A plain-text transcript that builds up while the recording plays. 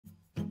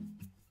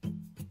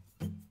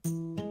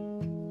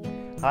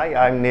Hi,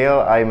 I'm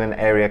Neil. I'm an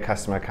area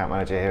customer account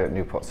manager here at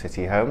Newport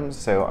City Homes,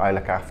 so I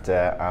look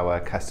after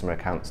our customer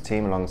accounts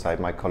team alongside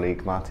my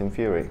colleague Martin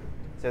Fury.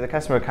 So the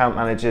customer account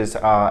managers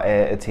are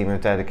a team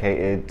of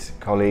dedicated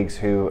colleagues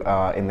who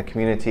are in the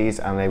communities,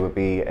 and they would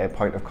be a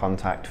point of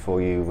contact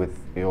for you with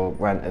your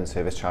rent and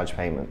service charge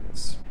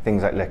payments.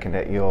 Things like looking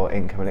at your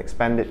income and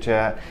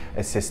expenditure,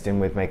 assisting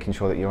with making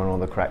sure that you're on all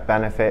the correct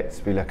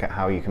benefits. We look at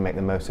how you can make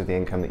the most of the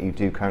income that you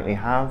do currently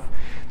have.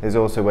 There's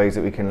also ways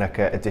that we can look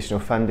at additional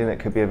funding that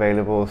could be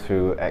available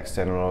through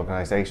external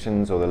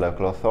organisations or the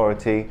local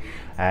authority,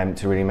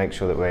 to really make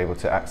sure that we're able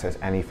to access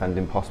any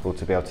funding possible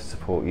to be able to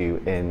support you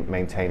in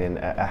maintaining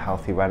a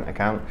healthy rent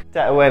account.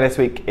 Debt Awareness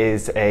Week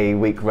is a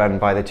week run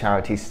by the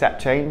charity Step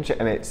Change,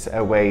 and it's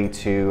a way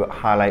to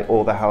highlight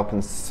all the help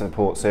and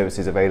support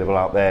services available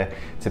out there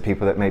to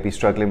people that may be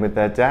struggling with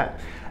their debt.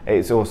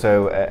 It's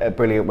also a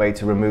brilliant way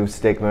to remove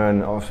stigma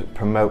and also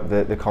promote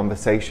the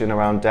conversation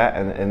around debt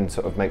and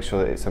sort of make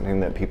sure that it's something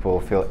that people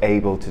feel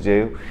able to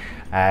do.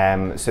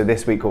 So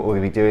this week what we'll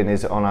be doing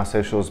is on our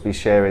socials be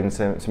sharing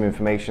some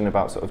information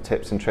about sort of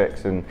tips and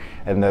tricks and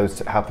those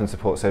help and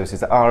support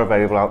services that are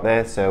available out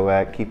there,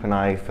 so keep an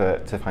eye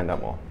to find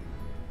out more.